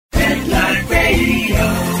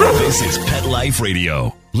This is Pet Life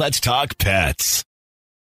Radio. Let's talk pets.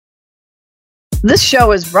 This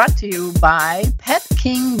show is brought to you by Pet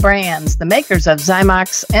King Brands, the makers of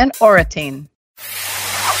Zymox and Oratine.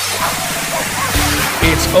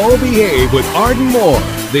 It's Oh Behave with Arden Moore,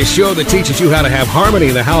 the show that teaches you how to have harmony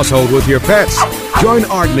in the household with your pets. Join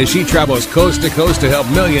Arden as she travels coast to coast to help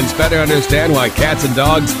millions better understand why cats and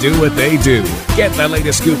dogs do what they do. Get the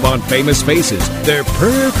latest scoop on famous faces, their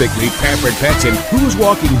perfectly pampered pets, and who's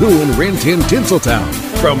walking who in Rin Tin Tinseltown.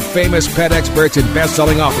 From famous pet experts and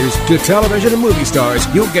best-selling authors to television and movie stars,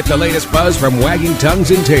 you'll get the latest buzz from wagging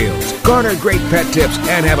tongues and tails. Garner great pet tips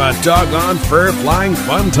and have a doggone fur-flying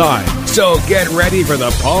fun time. So get ready for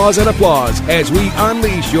the pause and applause as we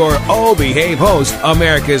unleash your Oh Behave host,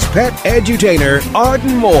 America's pet edutainer,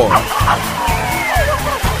 Arden Moore.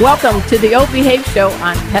 Welcome to the Oh Behave Show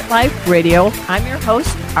on Pet Life Radio. I'm your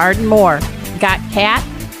host, Arden Moore. Got cat?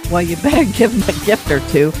 Well, you better give them a gift or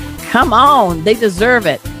two. Come on, they deserve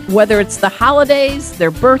it. Whether it's the holidays,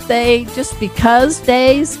 their birthday, just because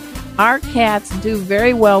days, our cats do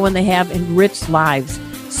very well when they have enriched lives.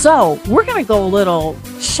 So we're going to go a little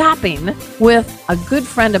shopping with a good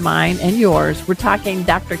friend of mine and yours. We're talking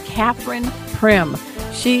Dr. Catherine Prim.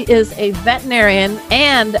 She is a veterinarian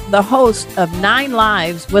and the host of 9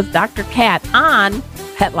 Lives with Dr. Cat on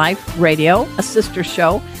Pet Life Radio, a sister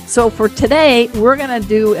show. So for today, we're going to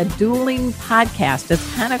do a dueling podcast.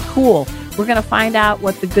 It's kind of cool. We're going to find out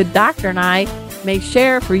what the good doctor and I may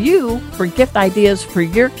share for you for gift ideas for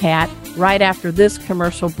your cat right after this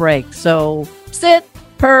commercial break. So sit,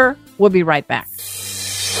 purr. We'll be right back.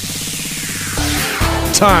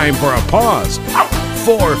 Time for a pause.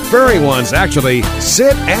 4 furry ones, actually.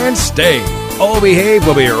 Sit and stay. Oh Behave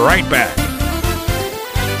will be right back.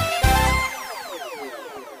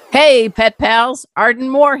 Hey, pet pals, Arden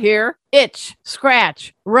Moore here. Itch,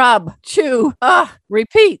 scratch, rub, chew,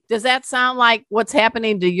 repeat. Does that sound like what's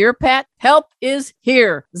happening to your pet? Help is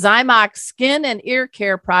here. Zymox skin and ear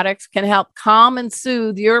care products can help calm and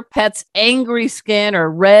soothe your pet's angry skin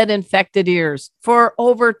or red infected ears. For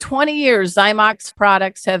over 20 years, Zymox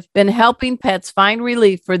products have been helping pets find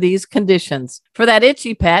relief for these conditions. For that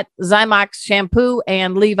itchy pet, Zymox shampoo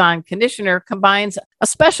and leave-on conditioner combines a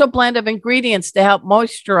special blend of ingredients to help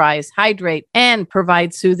moisturize, hydrate, and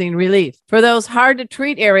provide soothing relief. For those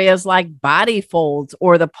hard-to-treat areas like body folds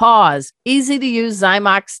or the paws, easy-to-use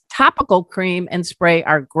Zymox topical cream and spray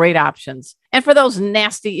are great options. And for those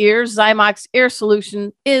nasty ears, Zymox Ear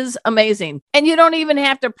Solution is amazing. And you don't even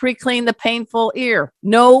have to pre-clean the painful ear.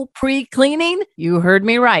 No pre-cleaning? You heard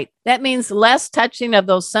me right. That means less touching of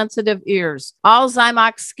those sensitive ears. All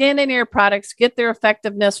Zymox skin and ear products get their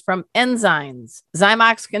effectiveness from enzymes.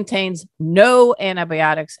 Zymox contains no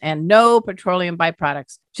antibiotics and no petroleum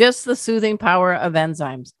byproducts, just the soothing power of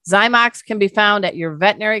enzymes. Zymox can be found at your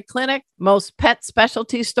veterinary clinic, most pet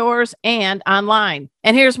specialty stores, and online.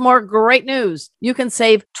 And here's more great news. You can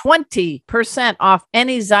save 20% off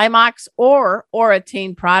any Zymox or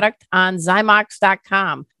Oratine product on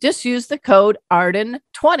Zymox.com. Just use the code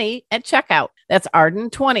ARDEN20 at checkout. That's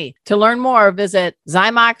ARDEN20. To learn more, visit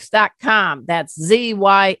Zymox.com. That's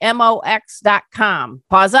ZYMOX.com.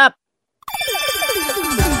 Pause up.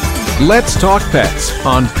 Let's talk pets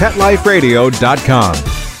on PetLifeRadio.com.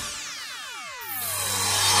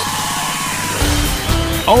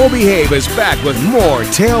 Oh Behave is back with more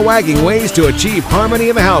tail-wagging ways to achieve harmony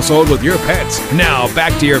in the household with your pets. Now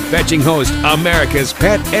back to your fetching host, America's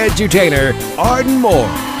pet edutainer, Arden Moore.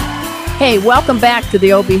 Hey, welcome back to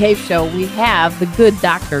the Oh Behave Show. We have the good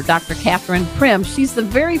doctor, Dr. Catherine Prim. She's the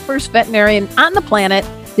very first veterinarian on the planet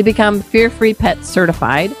to become Fear-Free Pet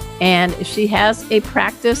certified, and she has a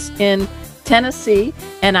practice in Tennessee,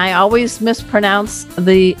 and I always mispronounce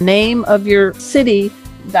the name of your city,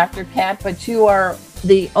 Dr. Cat, but you are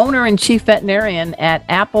the owner and chief veterinarian at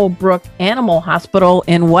Applebrook Animal Hospital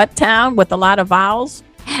in what town with a lot of vowels?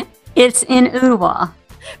 It's in Ottawa.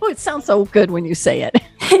 Oh, it sounds so good when you say it.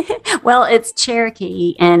 Well, it's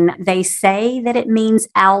Cherokee, and they say that it means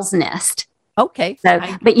owl's nest. Okay. So,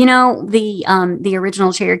 but you know, the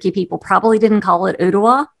original Cherokee people probably didn't call it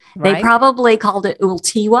Ottawa. Right. They probably called it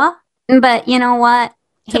Ultiwa. But you know what?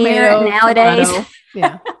 Tomato, nowadays. Tomato.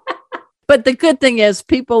 Yeah. But the good thing is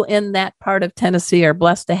people in that part of Tennessee are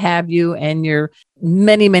blessed to have you and your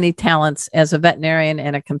many, many talents as a veterinarian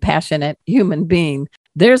and a compassionate human being.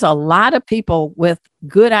 There's a lot of people with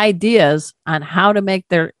good ideas on how to make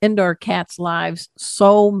their indoor cats' lives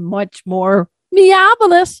so much more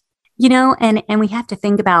meowvelous. And we have to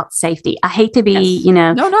think about safety. I hate to be,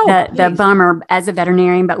 Yes. the bummer as a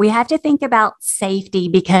veterinarian, but we have to think about safety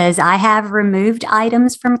because I have removed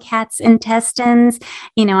items from cats' intestines.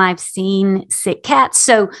 I've seen sick cats.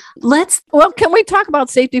 So can we talk about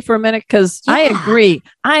safety for a minute? Because I agree.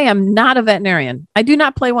 I am not a veterinarian. I do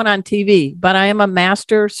not play one on TV, but I am a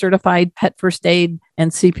master certified pet first aid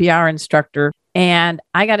and CPR instructor. And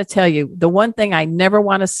I got to tell you, the one thing I never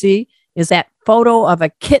want to see is that photo of a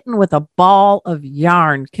kitten with a ball of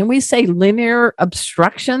yarn. Can we say linear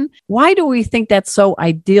obstruction? Why do we think that's so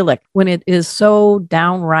idyllic when it is so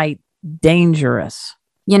downright dangerous?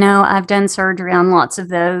 I've done surgery on lots of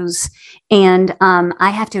those, and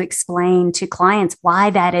I have to explain to clients why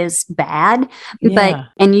that is bad. Yeah.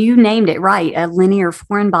 And you named it right, a linear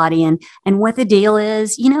foreign body. And what the deal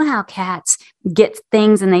is, how cats get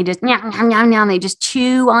things and they just they just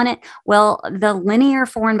chew on it. Well, the linear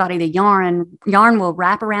foreign body, the yarn will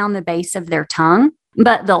wrap around the base of their tongue,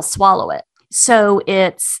 but they'll swallow it. So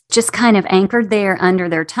it's just kind of anchored there under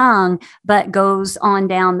their tongue, but goes on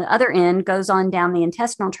down the other end, goes on down the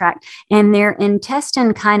intestinal tract, and their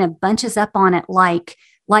intestine kind of bunches up on it like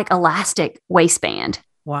elastic waistband.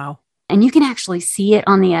 Wow. And you can actually see it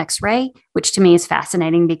on the x-ray, which to me is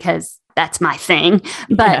fascinating because that's my thing.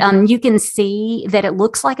 But you can see that it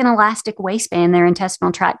looks like an elastic waistband, their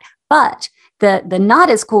intestinal tract, but the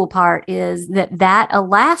not as cool part is that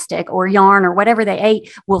elastic or yarn or whatever they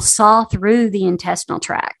ate will saw through the intestinal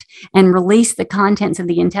tract and release the contents of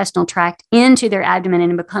the intestinal tract into their abdomen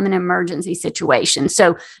and become an emergency situation.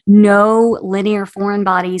 So no linear foreign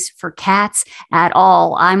bodies for cats at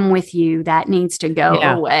all. I'm with you. That needs to go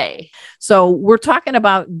away. So we're talking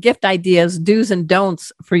about gift ideas, do's and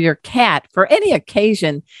don'ts for your cat for any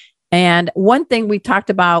occasion. And one thing we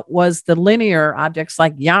talked about was the linear objects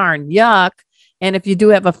like yarn. Yuck. And if you do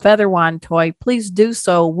have a feather wand toy, please do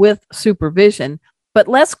so with supervision. But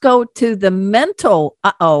let's go to the mental.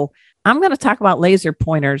 I'm going to talk about laser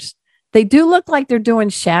pointers. They do look like they're doing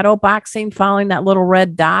shadow boxing, following that little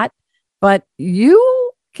red dot. But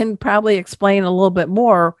you can probably explain a little bit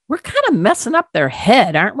more. We're kind of messing up their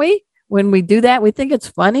head, aren't we? When we do that, we think it's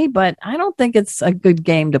funny, but I don't think it's a good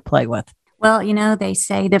game to play with. Well, they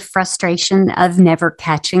say the frustration of never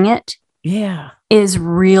catching it is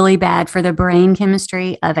really bad for the brain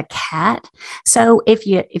chemistry of a cat. So if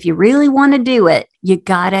you really want to do it, you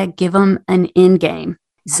gotta give them an end game.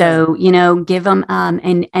 So, give them,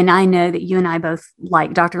 and I know that you and I both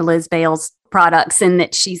like Dr. Liz Bales products and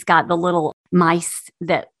that she's got the little mice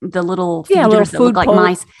the little feeders that look like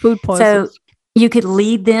mice. Food poses. So you could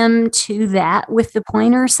lead them to that with the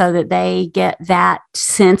pointer so that they get that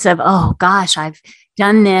sense of, oh gosh, I've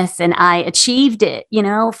done this and I achieved it.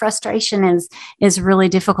 Frustration is really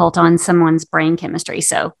difficult on someone's brain chemistry.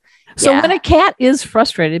 So when a cat is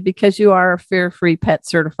frustrated, because you are a fear-free pet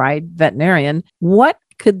certified veterinarian, what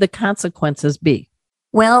could the consequences be?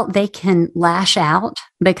 Well, they can lash out,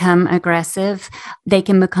 become aggressive. They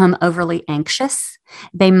can become overly anxious.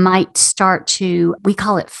 They might start to, we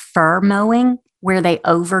call it fur mowing, where they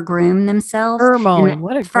overgroom themselves. Fur mowing.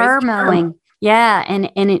 What a fur great mowing. term. Yeah.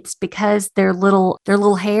 And it's because their little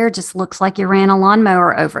hair just looks like you ran a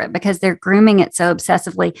lawnmower over it because they're grooming it so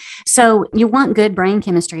obsessively. So you want good brain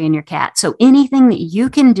chemistry in your cat. So anything that you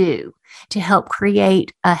can do to help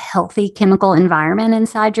create a healthy chemical environment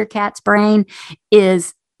inside your cat's brain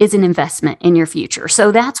is an investment in your future.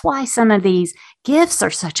 So that's why some of these gifts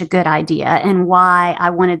are such a good idea and why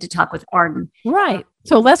I wanted to talk with Arden. Right.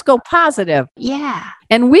 So let's go positive. Yeah.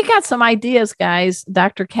 And we got some ideas, guys,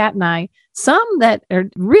 Dr. Cat and I, some that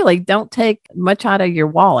really don't take much out of your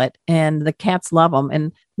wallet and the cats love them.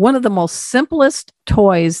 And one of the most simplest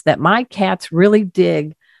toys that my cats really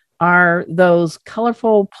dig are those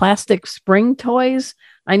colorful plastic spring toys.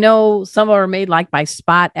 I know some are made by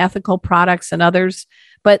Spot Ethical Products and others,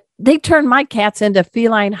 but they turn my cats into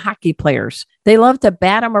feline hockey players. They love to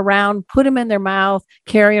bat them around, put them in their mouth,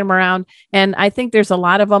 carry them around. And I think there's a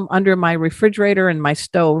lot of them under my refrigerator and my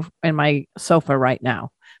stove and my sofa right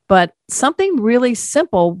now. But something really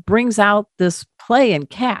simple brings out this play in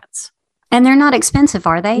cats. And they're not expensive,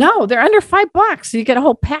 are they? No, they're under $5. You get a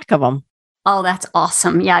whole pack of them. Oh, that's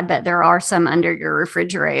awesome. Yeah, I bet there are some under your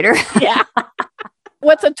refrigerator. Yeah.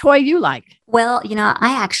 What's a toy you like? Well,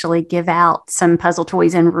 I actually give out some puzzle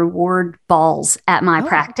toys and reward balls at my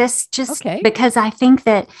practice just because I think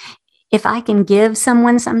that if I can give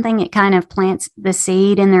someone something, it kind of plants the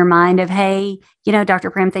seed in their mind of, hey,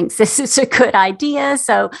 Dr. Prim thinks this is a good idea.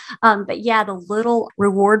 So, but yeah, the little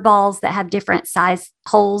reward balls that have different size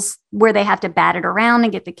holes where they have to bat it around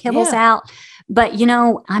and get the kibbles out. But,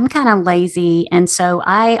 I'm kind of lazy. And so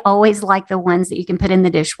I always like the ones that you can put in the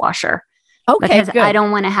dishwasher. Okay, because good. I don't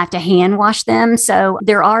want to have to hand wash them. So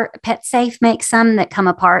there are Pet Safe makes some that come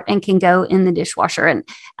apart and can go in the dishwasher. And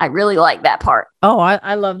I really like that part. Oh,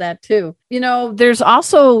 I love that too. There's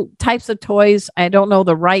also types of toys. I don't know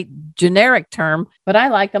the right generic term, but I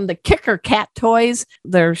like them. The kicker cat toys.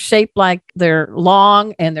 They're shaped like they're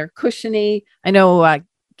long and they're cushiony. I know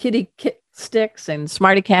kitty sticks and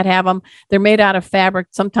Smarty Cat have them. They're made out of fabric.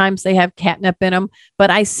 Sometimes they have catnip in them, but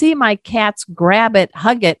I see my cats grab it,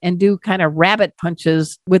 hug it, and do kind of rabbit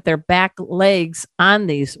punches with their back legs on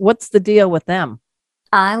these. What's the deal with them?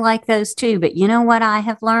 I like those too, but you know what I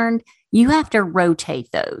have learned? You have to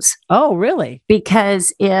rotate those. Oh, really?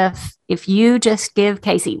 Because if you just give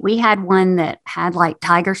Casey, we had one that had like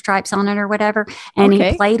tiger stripes on it or whatever, and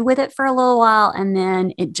he played with it for a little while and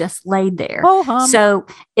then it just laid there. So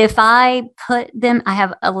if I put them, I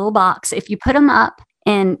have a little box. If you put them up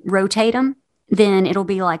and rotate them, then it'll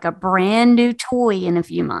be like a brand new toy in a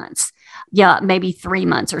few months. Yeah, maybe 3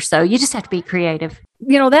 months or so. You just have to be creative.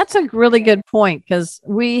 That's a really good point because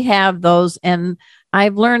we have those and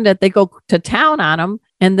I've learned that they go to town on them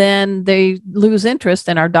and then they lose interest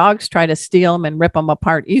and our dogs try to steal them and rip them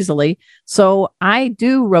apart easily. So I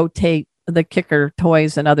do rotate the kicker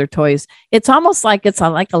toys and other toys. It's almost like it's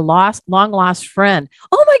like a long lost friend.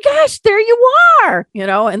 Oh my gosh, there you are,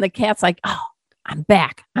 and the cat's like, oh, I'm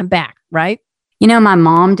back, right? My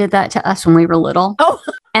mom did that to us when we were little. Oh,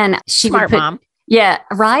 and she smart mom. Yeah,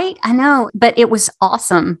 right. I know, but it was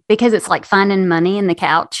awesome because it's like finding money in the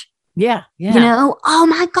couch. Yeah. Oh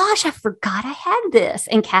my gosh, I forgot I had this.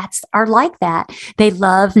 And cats are like that. They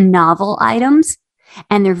love novel items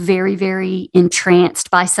and they're very, very entranced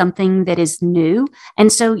by something that is new.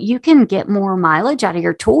 And so you can get more mileage out of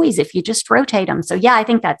your toys if you just rotate them. So yeah, I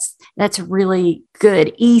think that's a really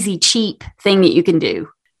good, easy, cheap thing that you can do.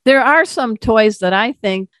 There are some toys that I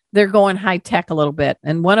think they're going high tech a little bit.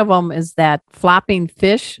 And one of them is that flopping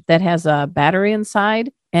fish that has a battery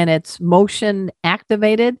inside and it's motion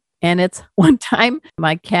activated. And it's one time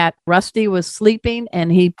my cat Rusty was sleeping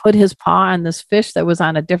and he put his paw on this fish that was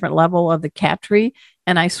on a different level of the cat tree.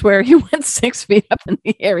 And I swear he went 6 feet up in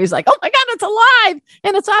the air. He's like, oh my God, it's alive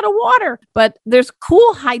and it's out of water. But there's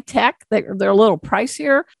cool high tech. They're a little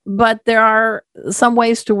pricier, but there are some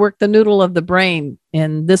ways to work the noodle of the brain.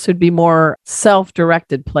 And this would be more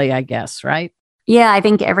self-directed play, I guess, right? Yeah, I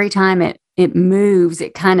think every time it moves,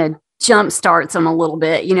 it kind of jump starts them a little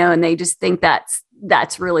bit, and they just think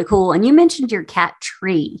that's really cool. And you mentioned your cat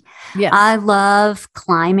tree. Yes. I love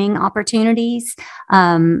climbing opportunities.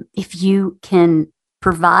 If you can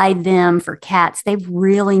provide them for cats, they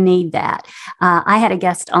really need that. I had a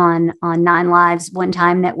guest on 9 Lives one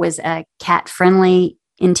time that was a cat-friendly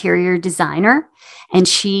interior designer, and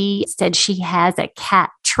she said she has a cat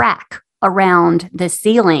track around the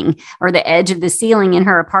ceiling or the edge of the ceiling in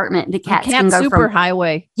her apartment. The cats can go super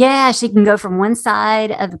highway. Yeah, she can go from one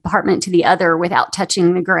side of the apartment to the other without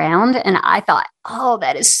touching the ground. And I thought, oh,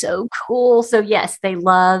 that is so cool. So yes, they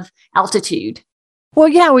love altitude. Well,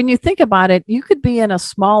 yeah, when you think about it, you could be in a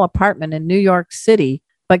small apartment in New York City,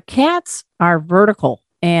 but cats are vertical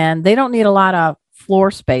and they don't need a lot of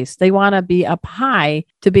floor space. They want to be up high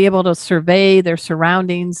to be able to survey their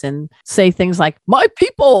surroundings and say things like, my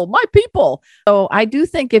people, my people. So I do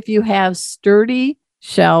think if you have sturdy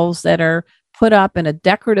shelves that are put up in a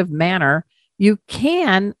decorative manner, you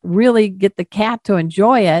can really get the cat to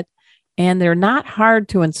enjoy it. And they're not hard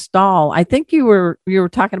to install. I think you were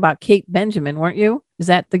talking about Kate Benjamin, weren't you? Is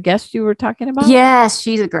that the guest you were talking about? Yes,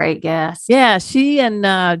 she's a great guest. Yeah, she and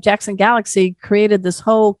Jackson Galaxy created this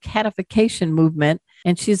whole catification movement.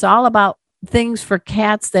 And she's all about things for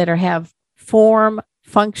cats that have form,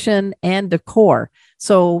 function, and decor.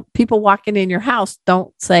 So people walking in your house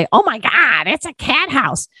don't say, oh my God, it's a cat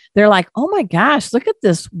house. They're like, oh my gosh, look at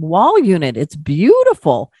this wall unit. It's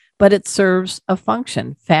beautiful. But it serves a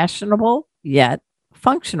function, fashionable yet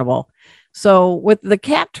functionable. So with the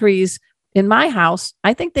cat trees in my house,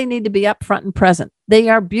 I think they need to be up front and present. They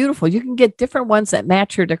are beautiful. You can get different ones that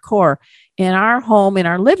match your decor. In our home, in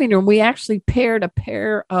our living room, we actually paired a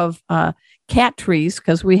pair of cat trees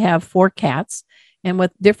because we have 4 cats and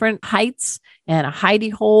with different heights and a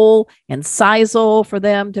hidey hole and sisal for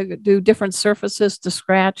them to do different surfaces to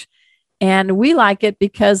scratch. And we like it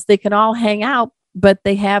because they can all hang out, but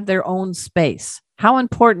they have their own space. How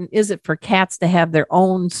important is it for cats to have their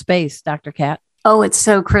own space, Dr. Cat? Oh, it's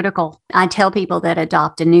so critical. I tell people that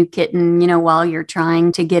adopt a new kitten, while you're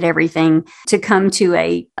trying to get everything to come to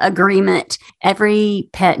a agreement, every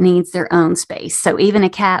pet needs their own space. So even a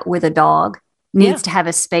cat with a dog needs to have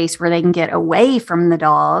a space where they can get away from the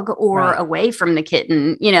dog or away from the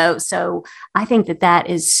kitten, So I think that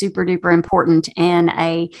is super duper important. And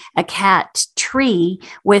a cat tree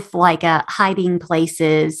with like a hiding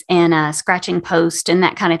places and a scratching post and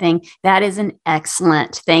that kind of thing, that is an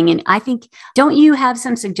excellent thing. And I think, don't you have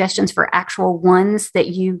some suggestions for actual ones that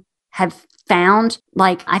you have found?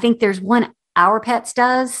 Like, I think there's one Our Pets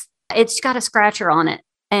does. It's got a scratcher on it.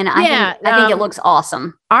 And I think it looks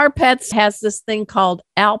awesome. Our Pets has this thing called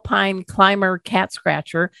Alpine Climber Cat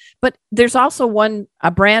Scratcher, but there's also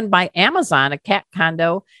a brand by Amazon, a cat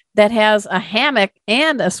condo, that has a hammock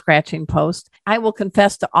and a scratching post. I will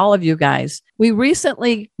confess to all of you guys, we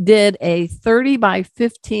recently did a 30 by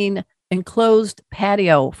 15 enclosed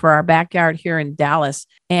patio for our backyard here in Dallas,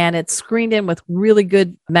 and it's screened in with really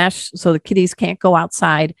good mesh so the kitties can't go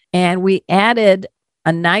outside. And we added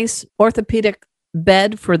a nice orthopedic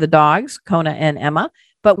bed for the dogs, Kona and Emma,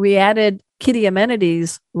 but we added kitty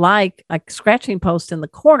amenities like a scratching post in the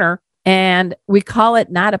corner, and we call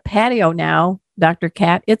it not a patio now, Dr.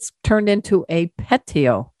 Cat. It's turned into a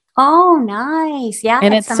petio. Oh, nice. Yeah.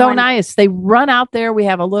 And it's so nice. They run out there. We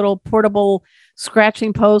have a little portable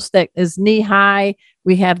scratching post that is knee high.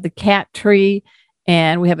 We have the cat tree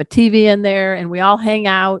and we have a TV in there, and we all hang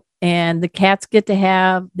out, and the cats get to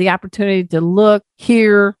have the opportunity to look,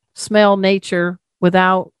 hear, smell nature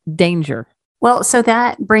without danger. Well, so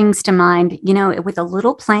that brings to mind, with a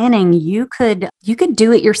little planning, you could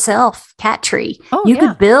do it yourself, cat tree. Oh, you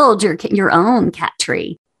could build your own cat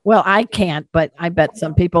tree. Well, I can't, but I bet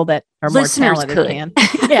some people that are Listeners more talented could.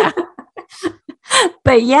 can. Yeah.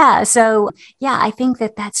 But I think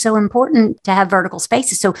that's so important to have vertical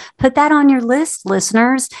spaces. So put that on your list,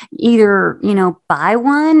 listeners. Either, buy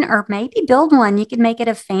one or maybe build one. You can make it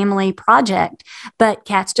a family project. But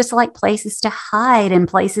cats just like places to hide and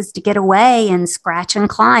places to get away and scratch and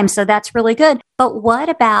climb. So that's really good. But what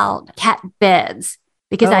about cat beds?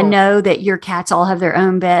 Because I know that your cats all have their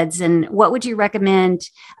own beds. And what would you recommend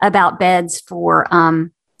about beds for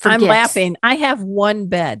I'm gifts? Laughing. I have one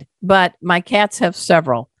bed, but my cats have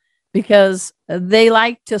several because they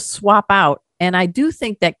like to swap out. And I do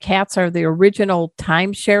think that cats are the original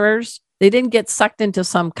timesharers. They didn't get sucked into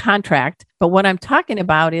some contract. But what I'm talking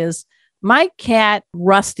about is my cat,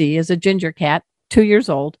 Rusty, is a ginger cat, 2 years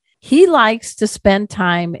old. He likes to spend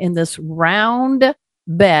time in this round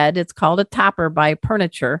bed. It's called a topper by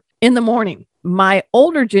Perniture in the morning. My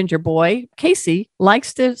older ginger boy, Casey,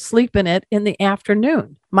 likes to sleep in it in the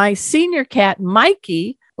afternoon. My senior cat,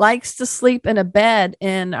 Mikey, likes to sleep in a bed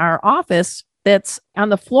in our office that's on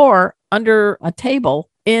the floor under a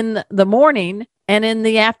table in the morning. And in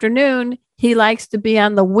the afternoon, he likes to be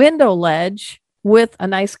on the window ledge with a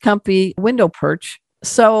nice comfy window perch.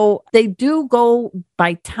 So they do go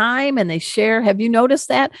by time and they share. Have you noticed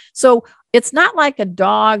that? So it's not like a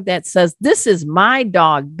dog that says, this is my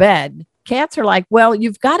dog bed. Cats are like, well,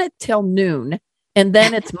 you've got it till noon and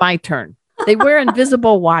then it's my turn. They wear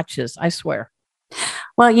invisible watches, I swear.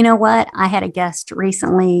 Well, you know what? I had a guest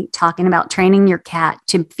recently talking about training your cat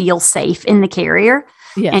to feel safe in the carrier.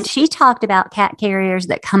 Yes. And she talked about cat carriers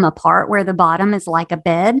that come apart where the bottom is like a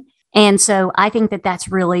bed. And so I think that's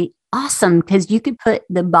really awesome because you could put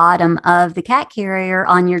the bottom of the cat carrier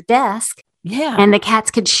on your desk. Yeah. And the cats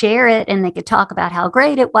could share it and they could talk about how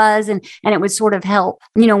great it was. And it would sort of help,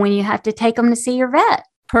 when you have to take them to see your vet.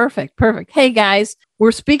 Perfect. Hey, guys,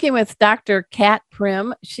 we're speaking with Dr. Cat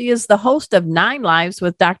Prim. She is the host of 9 Lives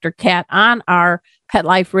with Dr. Cat on our Pet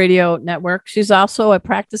Life Radio Network. She's also a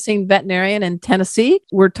practicing veterinarian in Tennessee.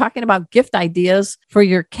 We're talking about gift ideas for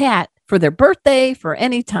your cat for their birthday, for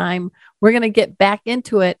any time. We're going to get back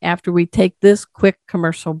into it after we take this quick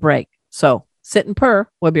commercial break. So sit and purr.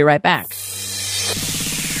 We'll be right back.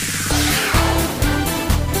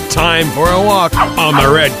 Time for a walk on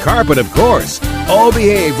the red carpet, of course. All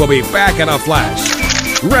Behave will be back in a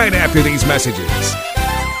flash right after these messages.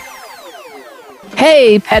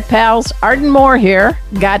 Hey, pet pals, Arden Moore here.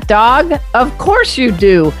 Got dog? Of course you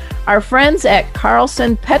do. Our friends at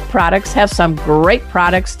Carlson Pet Products have some great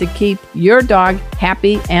products to keep your dog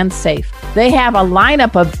happy and safe. They have a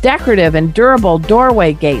lineup of decorative and durable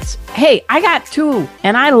doorway gates. Hey, I got 2,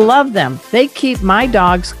 and I love them. They keep my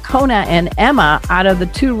dogs, Kona and Emma, out of the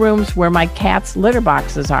 2 rooms where my cats' litter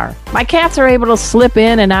boxes are. My cats are able to slip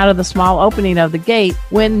in and out of the small opening of the gate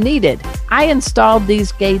when needed. I installed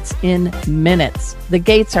these gates in minutes. The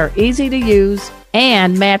gates are easy to use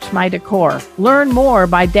and match my decor. Learn more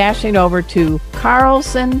by dashing over to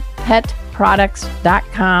carlsonpetproducts.com.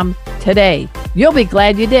 petliferadioproducts.com today. You'll be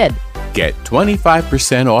glad you did. Get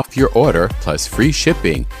 25% off your order plus free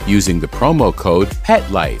shipping using the promo code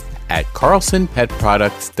PETLIFE at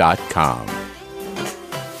carlsonpetproducts.com.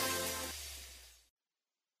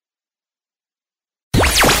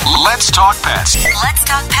 Let's talk pets Let's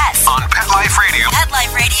talk pets on Pet Life Radio. Pet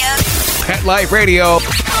Life Radio.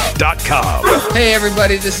 PetLifeRadio.com. Hey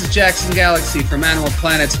everybody, this is Jackson Galaxy from Animal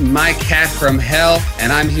Planet's My Cat from Hell,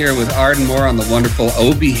 and I'm here with Arden Moore on the wonderful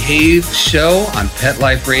Oh Behave show on Pet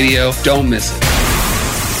Life Radio. Don't miss it.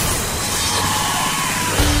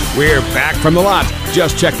 We're back from the lot.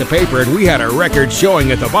 Just checked the paper and we had a record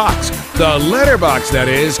showing at the box. The letterbox, that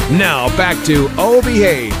is. Now back to Oh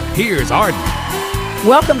Behave. Here's Arden.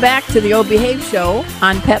 Welcome back to the Oh Behave Show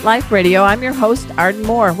on Pet Life Radio. I'm your host, Arden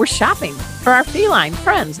Moore. We're shopping for our feline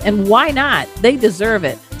friends, and why not? They deserve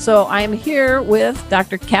it. So I'm here with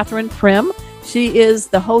Dr. Catherine Prim. She is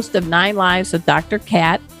the host of 9 Lives of Dr.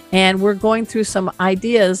 Cat, and we're going through some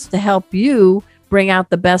ideas to help you bring out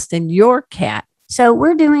the best in your cat. So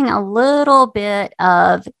we're doing a little bit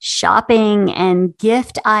of shopping and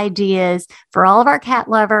gift ideas for all of our cat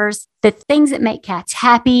lovers, the things that make cats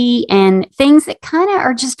happy and things that kind of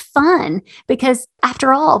are just fun, because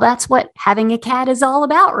after all, that's what having a cat is all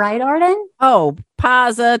about, right, Arden? Oh,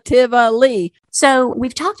 positively. So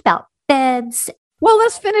we've talked about beds. Well,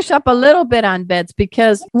 let's finish up a little bit on beds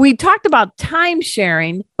because we talked about time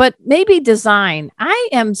sharing, but maybe design. I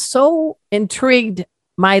am so intrigued.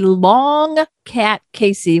 My long cat,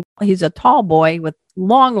 Casey, he's a tall boy with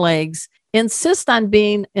long legs, insists on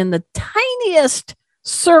being in the tiniest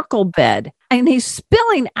circle bed. And he's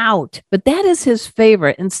spilling out, but that is his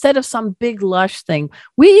favorite instead of some big lush thing.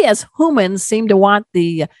 We as humans seem to want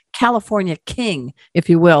the California king, if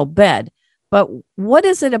you will, bed. But what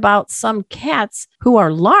is it about some cats who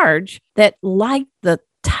are large that like the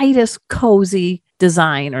tightest, cozy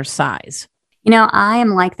design or size? You know, I am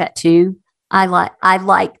like that too. I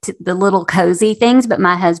like the little cozy things, but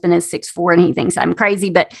my husband is 6'4" and he thinks I'm crazy.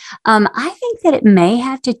 But I think that it may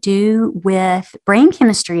have to do with brain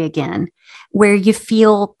chemistry again, where you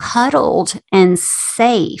feel cuddled and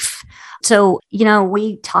safe. So, you know,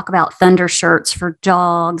 we talk about thunder shirts for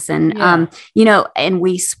dogs and, you know, and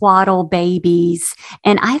we swaddle babies.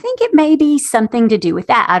 And I think it may be something to do with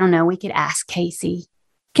that. I don't know. We could ask Casey.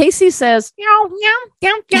 Casey says, meow, meow,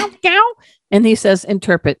 meow, meow, meow. And he says,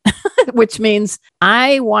 interpret, which means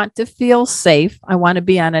I want to feel safe. I want to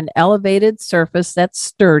be on an elevated surface that's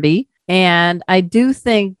sturdy. And I do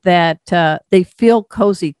think that they feel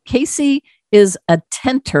cozy. Casey is a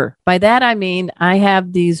tenter. By that, I mean, I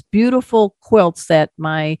have these beautiful quilts that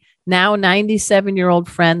my now 97-year-old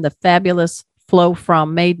friend, the fabulous Flo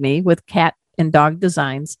From, made me with cat and dog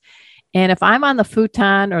designs. And if I'm on the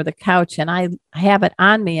futon or the couch and I have it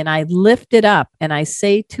on me and I lift it up and I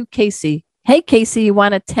say to Casey, hey, Casey, you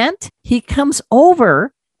want a tent? He comes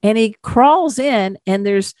over and he crawls in and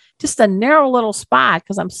there's just a narrow little spot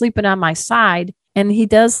because I'm sleeping on my side. And he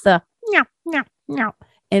does the meow, meow, meow.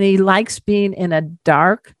 And he likes being in a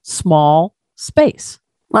dark, small space.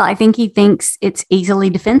 Well, I think he thinks it's easily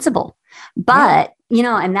defensible. But, you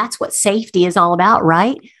know, and that's what safety is all about,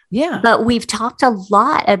 right? Yeah. But we've talked a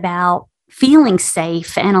lot about feeling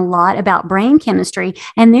safe and a lot about brain chemistry.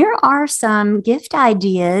 And there are some gift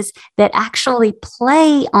ideas that actually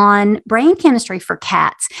play on brain chemistry for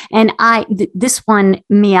cats. And this one,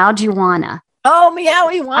 Meowjuana. Oh,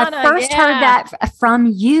 Meowiwana. I first heard that from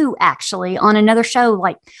you actually on another show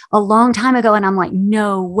like a long time ago. And I'm like,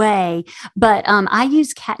 no way. But I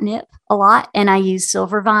use catnip a lot and I use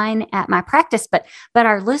Silvervine at my practice. But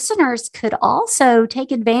our listeners could also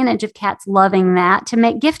take advantage of cats loving that to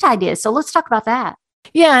make gift ideas. So let's talk about that.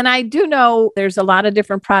 Yeah. And I do know there's a lot of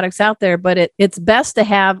different products out there, but it's best to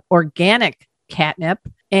have organic catnip.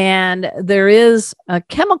 And there is a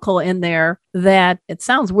chemical in there that it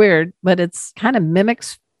sounds weird, but it's kind of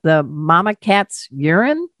mimics the mama cat's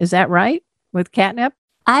urine. Is that right? With catnip?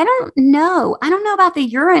 I don't know. I don't know about the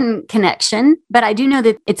urine connection, but I do know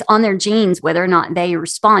that it's on their genes, whether or not they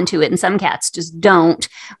respond to it. And some cats just don't,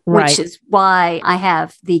 which is why I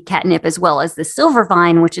have the catnip as well as the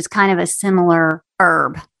Silvervine, which is kind of a similar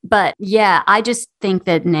herb. But yeah, I just think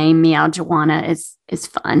the name Meowjuana is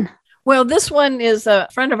fun. Well, this one is a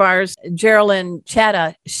friend of ours, Geraldine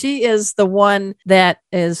Chatta. She is the one that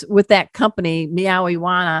is with that company,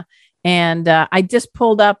 Meowiwana. And I just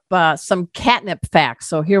pulled up some catnip facts.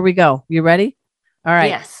 So here we go. You ready? All right.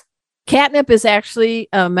 Yes. Catnip is actually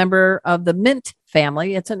a member of the mint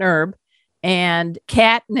family. It's an herb. And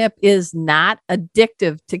catnip is not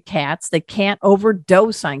addictive to cats. They can't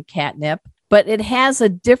overdose on catnip, but it has a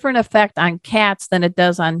different effect on cats than it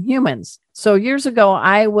does on humans. So years ago,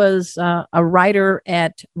 I was a writer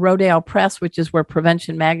at Rodale Press, which is where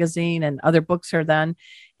Prevention Magazine and other books are done.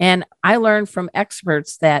 And I learned from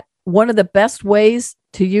experts that one of the best ways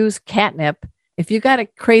to use catnip, if you got a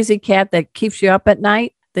crazy cat that keeps you up at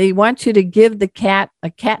night, they want you to give the cat a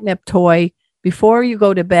catnip toy before you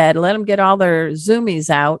go to bed. Let them get all their zoomies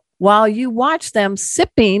out while you watch them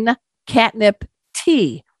sipping catnip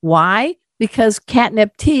tea. Why? Because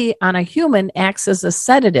catnip tea on a human acts as a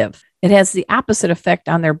sedative. It has the opposite effect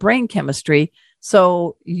on their brain chemistry.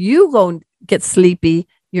 So you go get sleepy,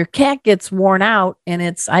 your cat gets worn out, and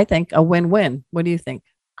it's, I think, a win-win. What do you think?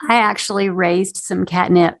 I actually raised some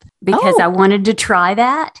catnip because I wanted to try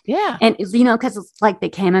that. Yeah. And, because it's like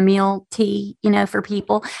the chamomile tea, for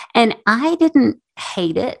people. And I didn't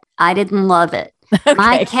hate it. I didn't love it. Okay.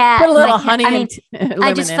 My cat, put a little honey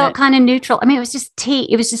I just felt kind of neutral. I mean, it was just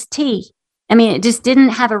tea. It was just tea. I mean, it just didn't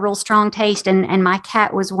have a real strong taste. And my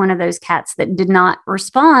cat was one of those cats that did not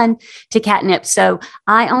respond to catnip. So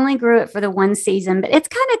I only grew it for the one season, but it's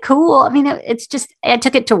kind of cool. I mean, it's just, I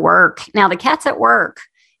took it to work. Now the cats at work,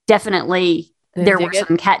 definitely there were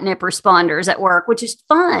some catnip responders at work, which is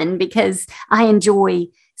fun because I enjoy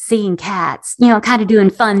seeing cats, kind of doing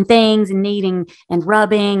fun things and kneading and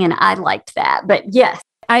rubbing. And I liked that. But yes.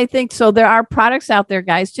 I think so. There are products out there,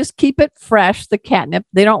 guys. Just keep it fresh, the catnip.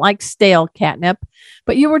 They don't like stale catnip.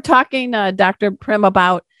 But you were talking, Dr. Prim,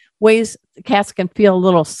 about ways cats can feel a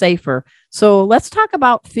little safer. So let's talk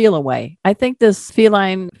about Feel Away. I think this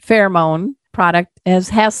feline pheromone product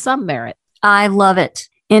has some merit. I love it.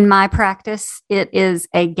 In my practice, it is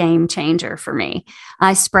a game changer for me.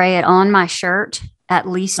 I spray it on my shirt at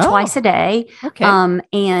least twice a day. Okay.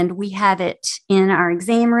 And we have it in our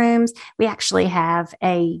exam rooms. We actually have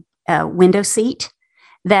a window seat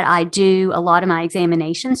that I do a lot of my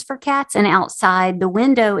examinations for cats. And outside the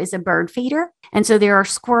window is a bird feeder. And so there are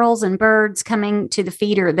squirrels and birds coming to the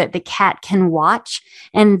feeder that the cat can watch.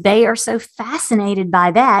 And they are so fascinated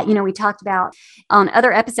by that. We talked about on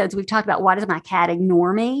other episodes, we've talked about why does my cat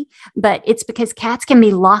ignore me? But it's because cats can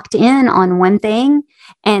be locked in on one thing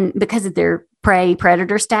and because of their prey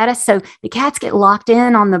predator status. So the cats get locked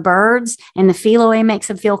in on the birds and the Feel Away makes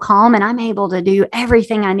them feel calm. And I'm able to do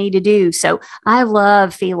everything I need to do. So I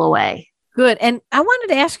love Feel Away. Good. And I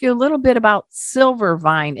wanted to ask you a little bit about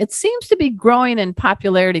Silvervine. It seems to be growing in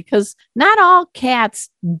popularity because not all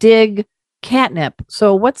cats dig catnip.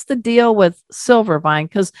 So what's the deal with Silvervine?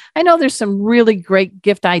 Because I know there's some really great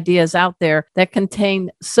gift ideas out there that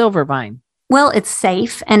contain Silvervine. Well, it's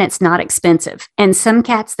safe and it's not expensive. And some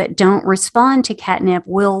cats that don't respond to catnip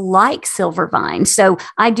will like Silvervine. So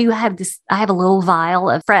I have a little vial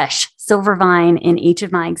of fresh Silvervine in each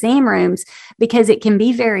of my exam rooms because it can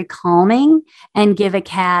be very calming and give a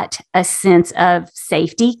cat a sense of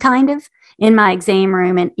safety kind of in my exam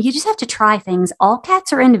room. And you just have to try things. All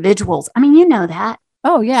cats are individuals. I mean, you know that.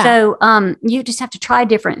 Oh, yeah. So you just have to try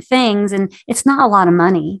different things and it's not a lot of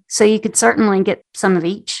money. So you could certainly get some of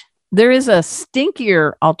each. There is a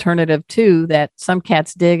stinkier alternative too that some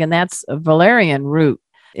cats dig, and that's a valerian root.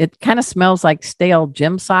 It kind of smells like stale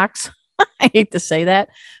gym socks. I hate to say that,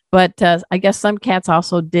 but I guess some cats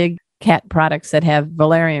also dig cat products that have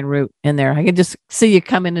valerian root in there. I can just see you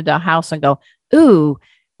come into the house and go, ooh,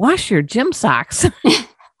 wash your gym socks.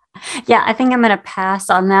 Yeah, I think I'm going to pass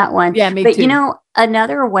on that one. Yeah, me but too.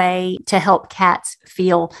 Another way to help cats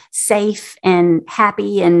feel safe and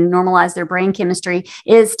happy and normalize their brain chemistry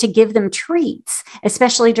is to give them treats,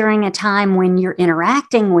 especially during a time when you're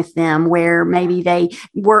interacting with them where maybe they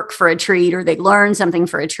work for a treat or they learn something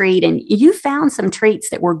for a treat. And you found some treats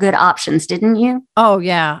that were good options, didn't you? Oh,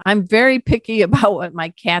 yeah. I'm very picky about what my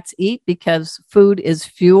cats eat because food is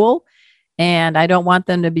fuel and I don't want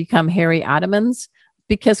them to become hairy Ottomans.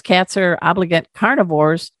 Because cats are obligate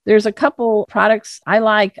carnivores, there's a couple products I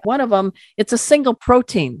like. One of them, it's a single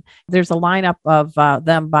protein. There's a lineup of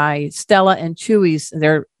them by Stella and Chewy's.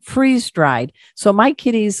 They're freeze dried. So my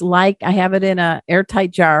kitties I have it in an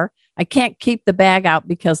airtight jar. I can't keep the bag out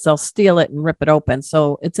because they'll steal it and rip it open.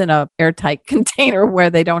 So it's in an airtight container where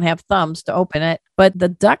they don't have thumbs to open it. But the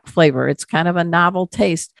duck flavor, it's kind of a novel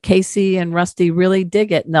taste. Casey and Rusty really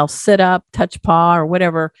dig it and they'll sit up, touch paw or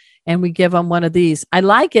whatever. And we give them one of these. I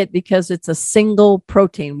like it because it's a single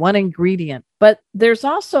protein, one ingredient. But there's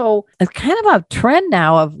also a kind of a trend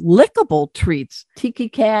now of lickable treats. Tiki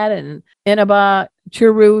Cat and Inaba,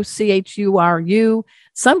 Churu, Churu.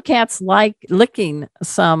 Some cats like licking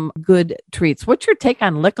some good treats. What's your take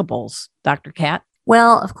on lickables, Dr. Cat?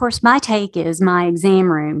 Well, of course, my take is my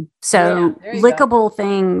exam room. So lickable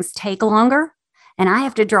things take longer. and I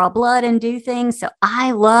have to draw blood and do things. So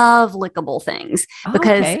I love lickable things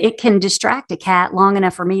because it can distract a cat long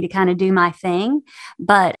enough for me to kind of do my thing.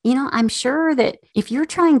 But, I'm sure that if you're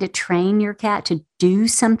trying to train your cat to do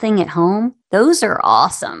something at home, those are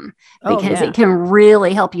awesome because it can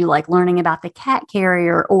really help you, like learning about the cat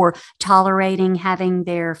carrier or tolerating having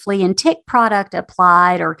their flea and tick product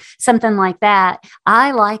applied or something like that.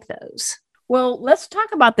 I like those. Well, let's talk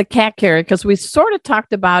about the cat carrier because we sort of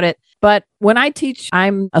talked about it. But when I teach,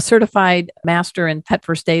 I'm a certified master in pet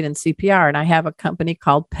first aid and CPR, and I have a company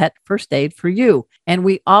called Pet First Aid for You. And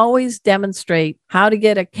we always demonstrate how to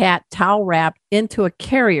get a cat towel wrapped into a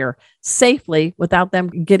carrier safely without them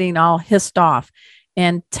getting all hissed off.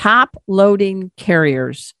 And top loading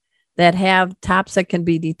carriers that have tops that can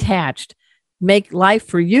be detached make life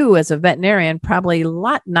for you as a veterinarian probably a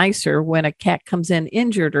lot nicer when a cat comes in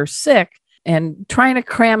injured or sick. And trying to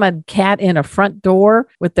cram a cat in a front door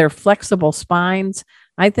with their flexible spines,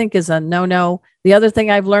 I think is a no-no. The other thing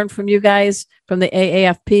I've learned from you guys, from the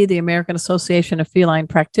AAFP, the American Association of Feline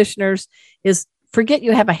Practitioners, is forget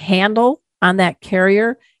you have a handle on that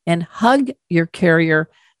carrier and hug your carrier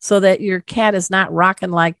so that your cat is not rocking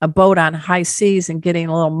like a boat on high seas and getting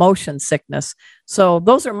a little motion sickness. So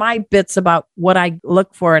those are my bits about what I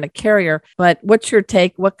look for in a carrier. But what's your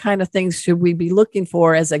take? What kind of things should we be looking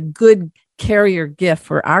for as a good carrier gift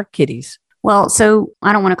for our kitties? Well, so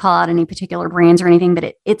I don't want to call out any particular brands or anything,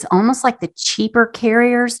 but it's almost like the cheaper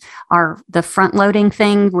carriers are the front loading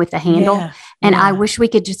thing with the handle. Yeah, and I wish we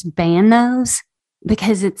could just ban those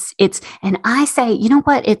because it's, and I say, you know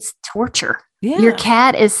what? It's torture. Yeah. Your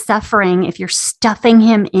cat is suffering if you're stuffing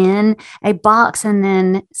him in a box and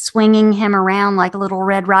then swinging him around like a little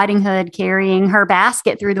Red Riding Hood carrying her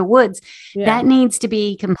basket through the woods. Yeah. That needs to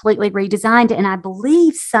be completely redesigned. And I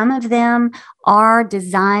believe some of them are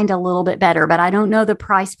designed a little bit better, but I don't know the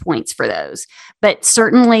price points for those. But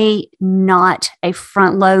certainly not a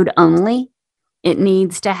front load only. It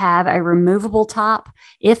needs to have a removable top,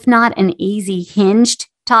 if not an easy hinged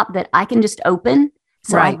top that I can just open.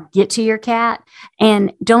 So I get to your cat,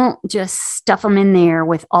 and don't just stuff them in there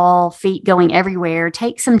with all feet going everywhere.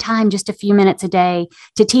 Take some time, just a few minutes a day,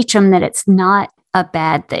 to teach them that it's not a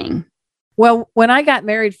bad thing. Well, when I got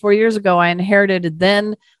married 4 years ago, I inherited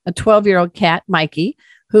then a 12-year-old cat, Mikey,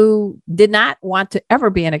 who did not want to ever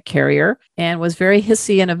be in a carrier and was very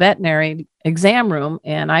hissy in a veterinary exam room.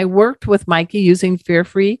 And I worked with Mikey using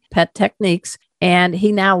fear-free pet techniques. And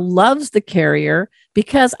he now loves the carrier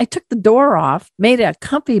because I took the door off, made a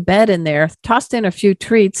comfy bed in there, tossed in a few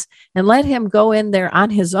treats, and let him go in there on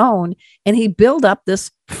his own. And he built up this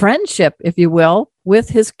friendship, if you will, with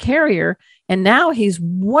his carrier. And now he's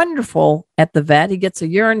wonderful at the vet. He gets a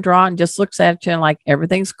urine draw and just looks at you and like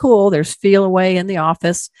everything's cool. There's feel away in the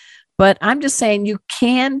office. But I'm just saying you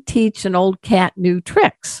can teach an old cat new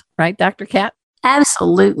tricks, right, Dr. Cat?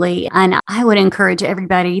 Absolutely. And I would encourage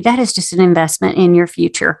everybody, that is just an investment in your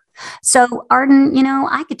future. So Arden,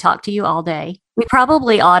 I could talk to you all day. We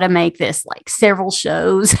probably ought to make this like several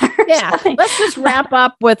shows. Yeah. Let's just wrap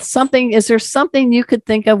up with something. Is there something you could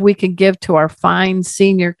think of we could give to our fine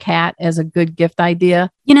senior cat as a good gift idea?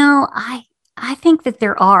 I think that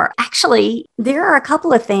there are. Actually, there are a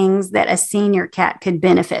couple of things that a senior cat could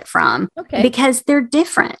benefit from because they're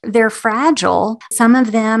different. They're fragile. Some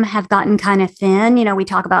of them have gotten kind of thin. We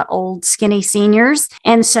talk about old, skinny seniors.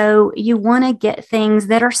 And so you want to get things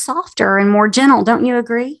that are softer and more gentle. Don't you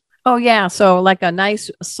agree? Oh, yeah. So like a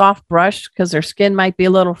nice soft brush because their skin might be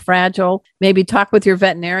a little fragile. Maybe talk with your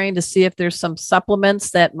veterinarian to see if there's some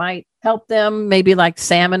supplements that might help them, maybe like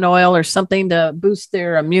salmon oil or something to boost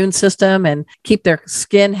their immune system and keep their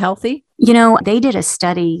skin healthy. They did a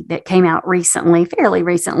study that came out fairly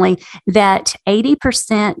recently, that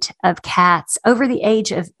 80% of cats over the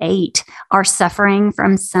age of 8 are suffering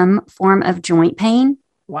from some form of joint pain.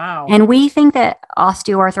 Wow. And we think that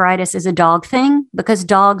osteoarthritis is a dog thing because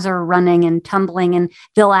dogs are running and tumbling and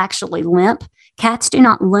they'll actually limp. Cats do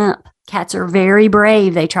not limp. Cats are very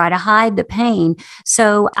brave. They try to hide the pain.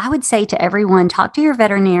 So I would say to everyone, talk to your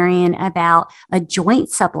veterinarian about a joint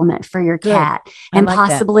supplement for your cat and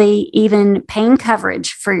possibly even pain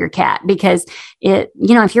coverage for your cat, because if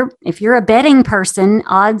you're a bedding person,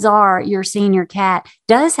 odds are your senior cat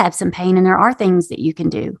does have some pain and there are things that you can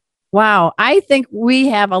do. Wow. I think we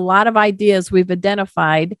have a lot of ideas we've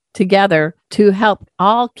identified together to help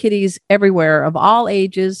all kitties everywhere of all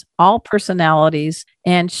ages, all personalities,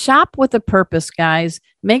 and shop with a purpose, guys.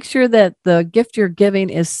 Make sure that the gift you're giving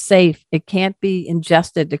is safe. It can't be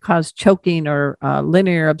ingested to cause choking or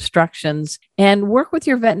linear obstructions. And work with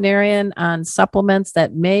your veterinarian on supplements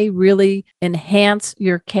that may really enhance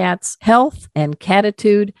your cat's health and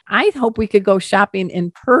catitude. I hope we could go shopping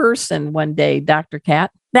in person one day, Dr.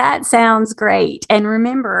 Cat. That sounds great. And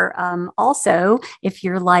remember, also, if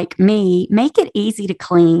you're like me, make it easy to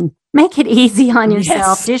clean. Make it easy on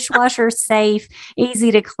yourself. Yes. Dishwasher safe, easy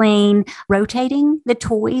to clean. Rotating the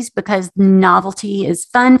toys because novelty is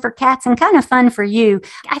fun for cats and kind of fun for you.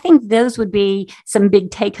 I think those would be some big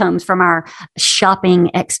take-homes from our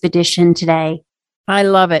shopping expedition today. I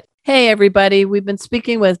love it. Hey, everybody. We've been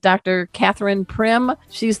speaking with Dr. Catherine Prim.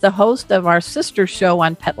 She's the host of our sister show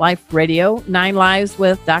on Pet Life Radio, 9 Lives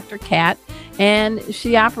with Dr. Cat. And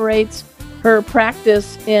she operates her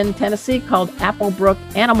practice in Tennessee called Applebrook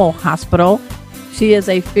Animal Hospital. She is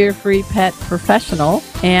a fear-free pet professional,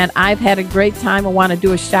 and I've had a great time. I want to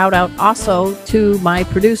do a shout out also to my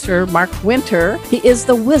producer, Mark Winter. He is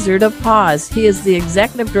the Wizard of Paws. He is the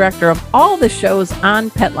executive director of all the shows on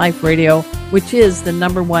Pet Life Radio, which is the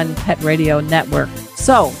 #1 pet radio network.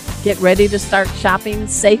 So get ready to start shopping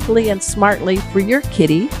safely and smartly for your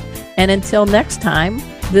kitty. And until next time,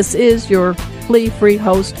 this is your flea-free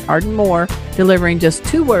host, Arden Moore, delivering just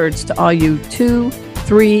 2 words to all you 2,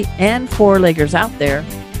 3, and 4-leggers out there.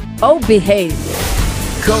 Oh, behave.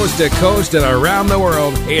 Coast to coast and around the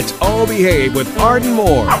world, it's Oh Behave with Arden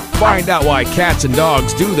Moore. Find out why cats and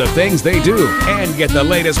dogs do the things they do and get the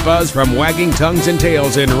latest buzz from wagging tongues and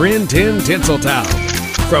tails in Rin Tin Tinseltown.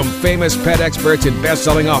 From famous pet experts and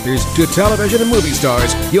best-selling authors to television and movie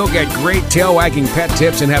stars, you'll get great tail-wagging pet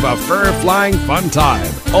tips and have a fur-flying fun time.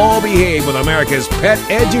 All Behave with America's pet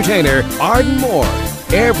edutainer, Arden Moore.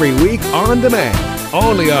 Every week on demand,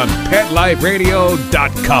 only on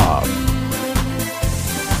PetLifeRadio.com.